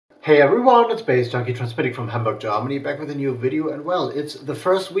Hey everyone, it's baze.djunkiii transmitting from Hamburg, Germany, back with a new video. And well, it's the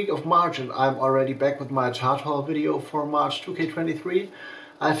first week of March and I'm already back with my chart haul video for March 2K23.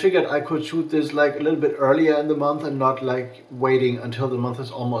 I figured I could shoot this like a little bit earlier in the month and not like waiting until the month is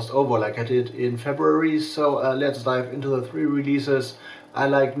almost over like I did in February. So let's dive into the 3 releases I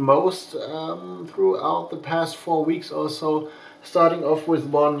liked most throughout the past 4 weeks or so. Starting off with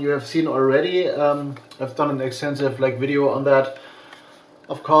one you have seen already. I've done an extensive video on that.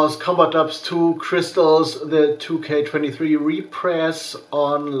 Of course, Combat Dubs 2 Crystals, the 2K23 repress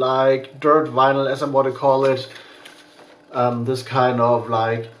on dirt vinyl, as I want to call it. This kind of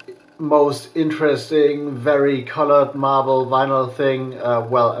most interesting, very colored marble vinyl thing.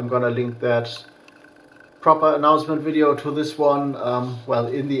 Well, I'm gonna link that proper announcement video to this one. Well,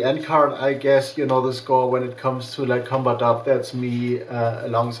 in the end card, I guess you know the score when it comes to Combat Dub. That's me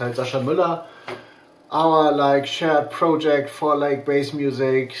alongside Sascha Müller. Our shared project for bass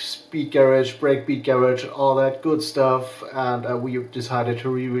music, speed garage, breakbeat garage, all that good stuff, and we decided to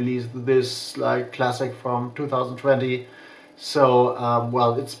re-release this classic from 2020. So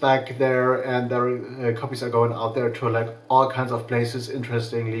well, it's back there, and their copies are going out there to all kinds of places,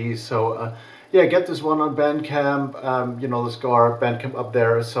 interestingly. So yeah, get this one on BANDCAMP. You know the score, BANDCAMP up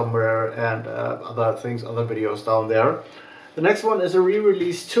there somewhere, and other things, other videos down there. The next one is a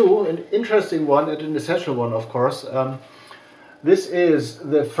re-release too, an interesting one and an essential one, of course. This is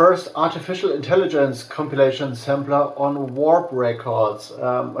the first artificial intelligence compilation sampler on Warp Records.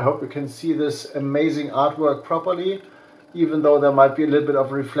 I hope you can see this amazing artwork properly, even though there might be a little bit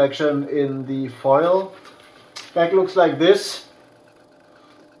of reflection in the foil. Back looks like this.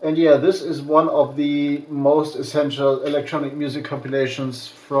 And yeah, this is one of the most essential electronic music compilations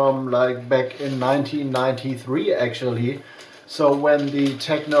from back in 1993 actually. So when the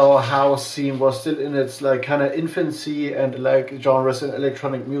techno house scene was still in its kind of infancy and genres in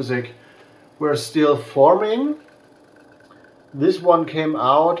electronic music were still forming. This one came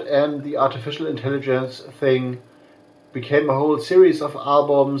out and the artificial intelligence thing became a whole series of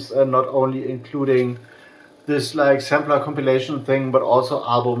albums, and not only including this sampler compilation thing, but also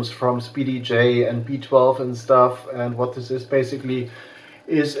albums from Speedy J and B12 and stuff. And what this is basically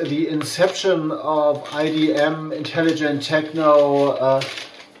is the inception of IDM, intelligent techno,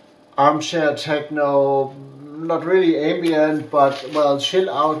 armchair techno, not really ambient, but well, chill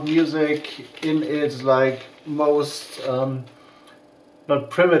out music in its most not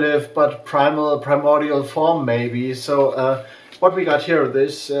primitive but primordial form maybe. So what we got here,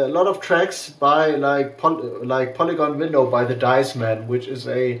 there's a lot of tracks by Polygon Window by the Dice Man, which is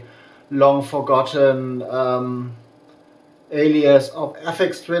a long forgotten alias of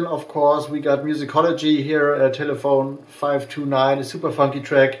FX Twin, of course. We got Musicology here, Telephone 529, a super funky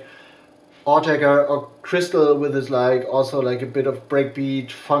track. Ortega or Crystal with his also a bit of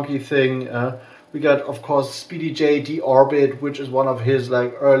breakbeat funky thing. We got, of course, Speedy J Deorbit, which is one of his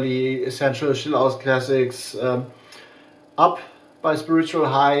early essential chill out classics. Up by Spiritual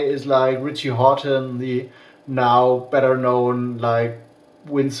High is Richie Hawtin, the now better known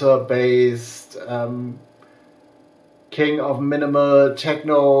Windsor based king of minimal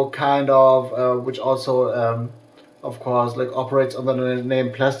techno kind of, which also of course operates under the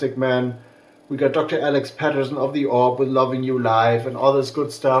name Plastic Man. We got Dr. Alex Patterson of the Orb with Loving You Live and all this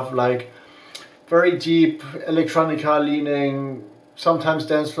good stuff, very deep electronica leaning, sometimes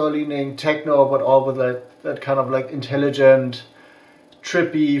dance floor leaning techno, but all with that kind of intelligent,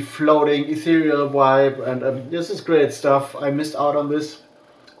 trippy, floating, ethereal vibe. And this is great stuff. I missed out on this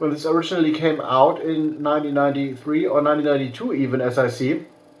when this originally came out in 1993 or 1992 even, as I see.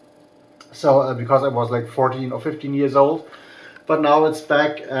 So because I was 14 or 15 years old. But now it's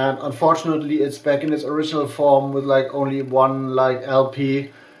back, and unfortunately it's back in its original form with only one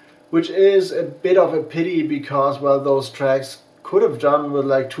LP, which is a bit of a pity because, well, those tracks could have done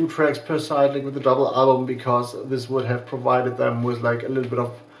with 2 tracks per side, with a double album, because this would have provided them with a little bit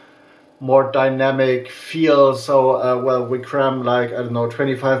of more dynamic feel. So well, we cram I don't know,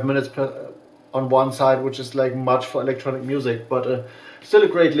 25 minutes on one side, which is much for electronic music, but still a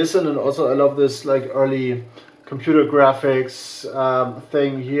great listen. And also I love this early computer graphics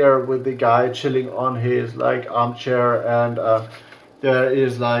thing here with the guy chilling on his armchair, and there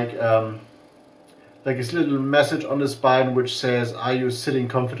is this little message on the spine which says, "Are you sitting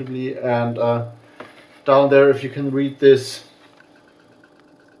comfortably?" And down there, if you can read this,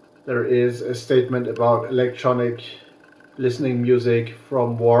 there is a statement about electronic listening music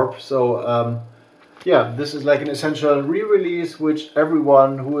from Warp. So yeah, this is an essential re-release which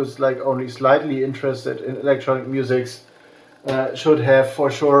everyone who is only slightly interested in electronic music should have for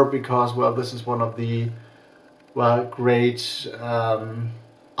sure, because well, this is one of the great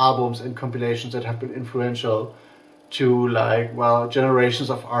albums and compilations that have been influential to like, well, generations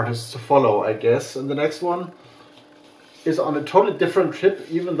of artists to follow, I guess. And the next one is on a totally different trip,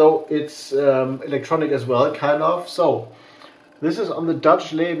 even though it's electronic as well, kind of. So this is on the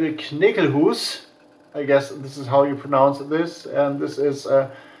Dutch label Knikkelhuis. I guess this is how you pronounce this. And this is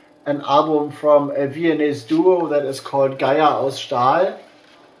an album from a Viennese duo that is called Geier aus Stahl.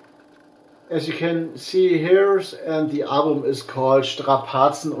 As you can see here, and the album is called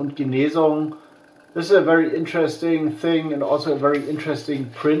Strapazen und Genesung. This is a very interesting thing and also a very interesting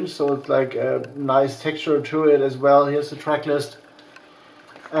print, so it's like a nice texture to it as well. Here's the track list.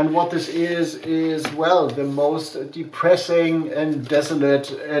 And what this is, well, the most depressing and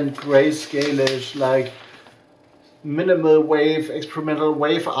desolate and grayscale-ish, like minimal wave, experimental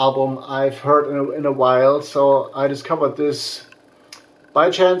wave album I've heard in a while. So I discovered this by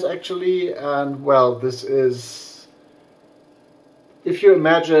chance actually, and well, this is, if you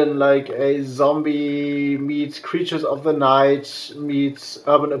imagine like a zombie meets Creatures of the Night meets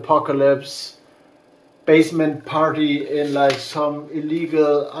Urban Apocalypse basement party in like some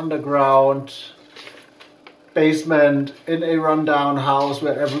illegal underground basement in a rundown house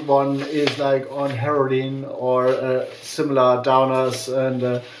where everyone is like on heroin or similar downers,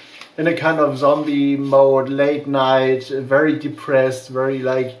 and in a kind of zombie mode, late night, very depressed, very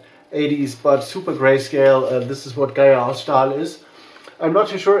like 80s but super grayscale. This is what Geier aus Stahl is. I'm not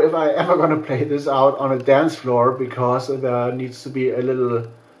too sure if I ever gonna play this out on a dance floor, because there needs to be a little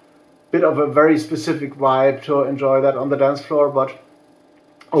bit of a very specific vibe to enjoy that on the dance floor, but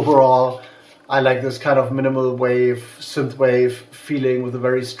overall I like this kind of minimal wave, synthwave feeling with a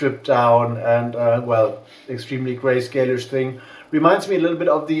very stripped down and well, extremely grayscale-ish thing. Reminds me a little bit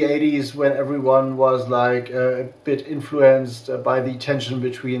of the 80s when everyone was like a bit influenced by the tension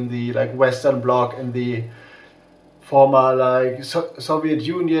between the like Western Bloc and the former like Soviet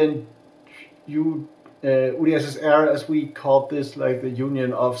Union, UdSSR as we called this, like the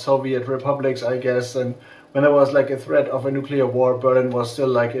Union of Soviet Republics, I guess. And when there was like a threat of a nuclear war, Berlin was still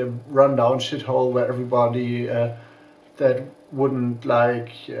like a rundown shithole where everybody that wouldn't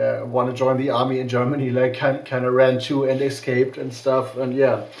like want to join the army in Germany like kind of ran to and escaped and stuff. And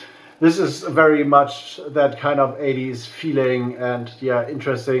yeah, this is very much that kind of 80s feeling, and yeah,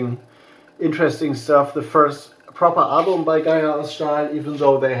 interesting stuff. The first proper album by Geier aus Stahl, even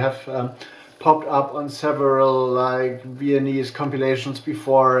though they have popped up on several like Viennese compilations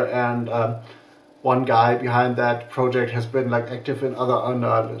before, and one guy behind that project has been like active in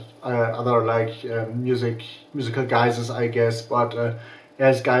other like musical guises, I guess. But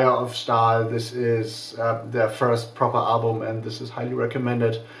as Geier aus Stahl, this is their first proper album, and this is highly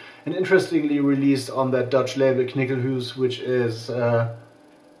recommended. And interestingly released on that Dutch label Knikkelhuis, which is an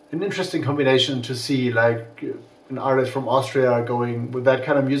interesting combination to see, like an artist from Austria going with that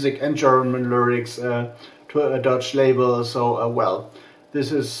kind of music and German lyrics to a Dutch label. So well,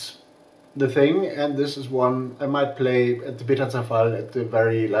 this is the thing, and this is one I might play at the BETA-ZERFALL at the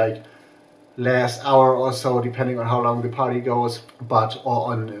very like last hour or so, depending on how long the party goes, but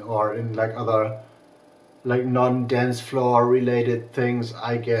or in like other like non-dance floor related things,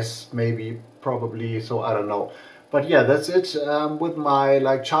 I guess, maybe, probably, so I don't know. But yeah, that's it with my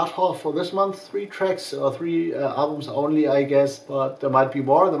like chart haul for this month. 3 tracks or 3 albums only, I guess, but there might be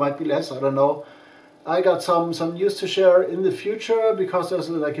more, there might be less, I don't know. I got some news to share in the future, because there's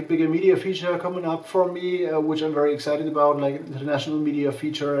like a bigger media feature coming up for me, which I'm very excited about, like an international media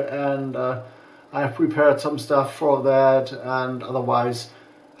feature, and I've prepared some stuff for that. And otherwise,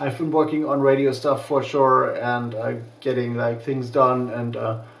 I've been working on radio stuff for sure, and getting like things done, and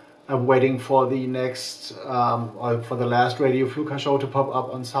I'm waiting for the next, or for the last Radio Flouka show to pop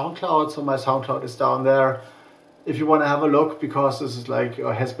up on SoundCloud, so my SoundCloud is down there if you want to have a look, because this is like,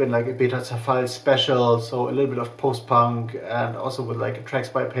 or has been like a BETA-ZERFALL special, so a little bit of post-punk and also with like tracks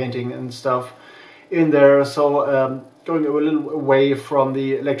by painting and stuff in there. So going a little away from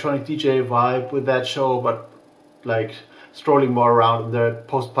the electronic DJ vibe with that show, but like strolling more around the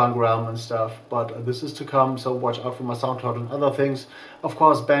post-punk realm and stuff. But this is to come, so watch out for my SoundCloud and other things. Of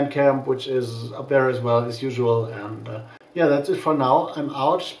course, BANDCAMP, which is up there as well as usual. And yeah, that's it for now. I'm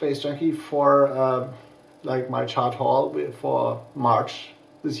out, Space Junkie, for like my chart haul for March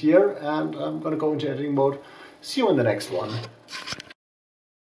this year, and I'm gonna go into editing mode. See you in the next one.